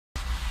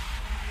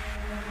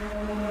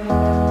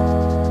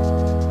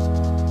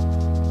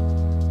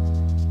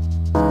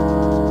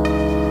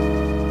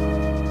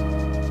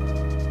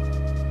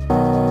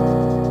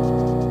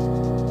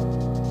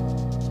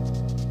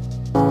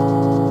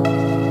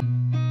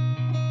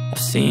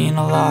seen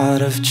a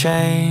lot of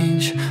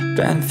change,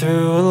 been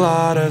through a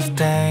lot of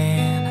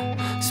pain.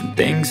 Some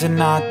things are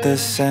not the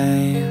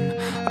same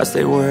as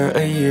they were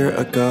a year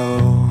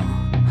ago,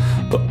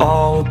 but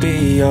all will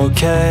be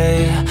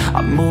okay.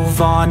 I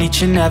move on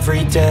each and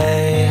every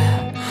day.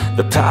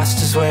 The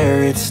past is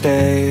where it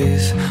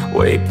stays,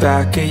 way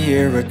back a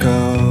year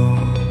ago.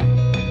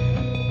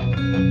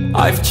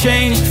 I've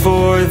changed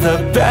for the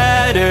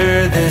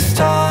better this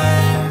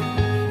time.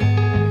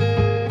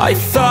 I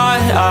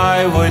thought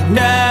I would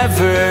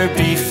never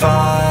be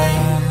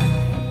fine.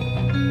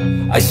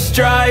 I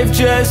strive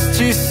just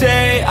to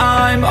say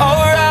I'm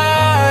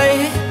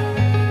alright,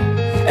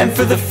 and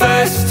for the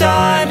first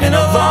time in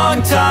a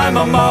long time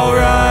I'm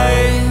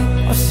alright.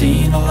 I've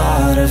seen a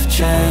lot of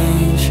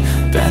change,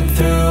 been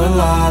through a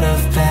lot of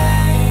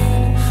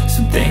pain.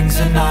 Some things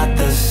are not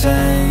the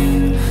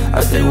same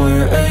as they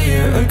were a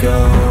year ago,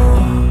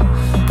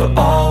 but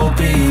all will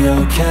be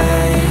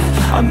okay.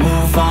 I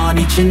move on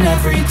each and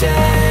every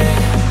day.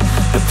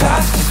 The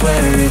past is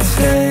where it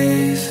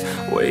stays,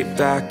 way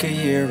back a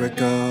year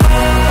ago.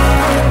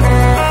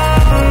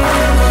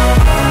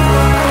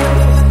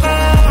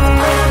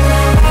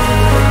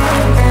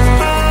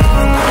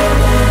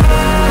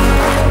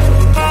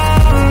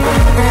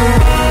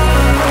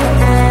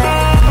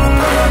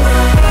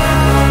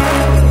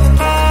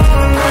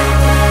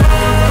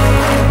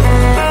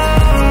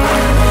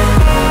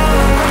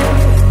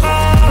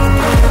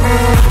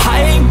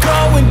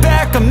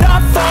 I'm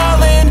not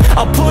falling,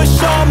 I'll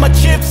push all my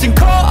chips and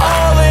call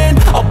all in.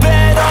 I'll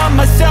bet on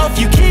myself,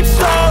 you keep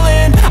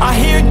stalling. I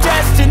hear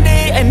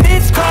destiny and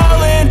it's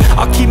calling.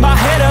 I'll keep my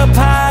head up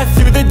high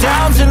through the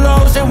downs and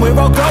lows, and where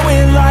I'll go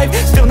in life,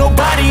 still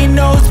nobody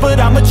knows. But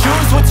I'ma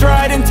choose what's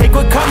right and take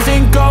what comes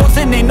and goes,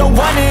 and ain't no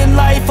one in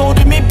life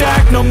holding me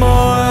back no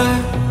more.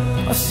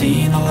 I've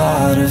seen a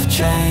lot of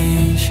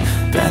change,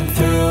 been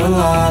through a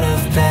lot of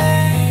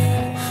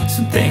pain.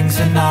 Some things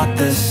are not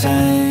the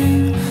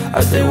same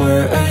as they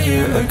were a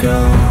year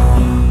ago,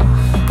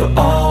 but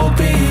all will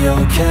be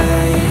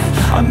okay.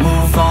 I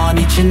move on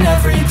each and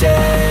every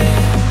day.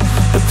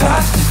 The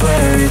past is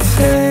where it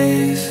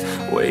stays,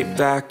 way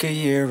back a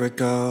year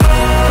ago.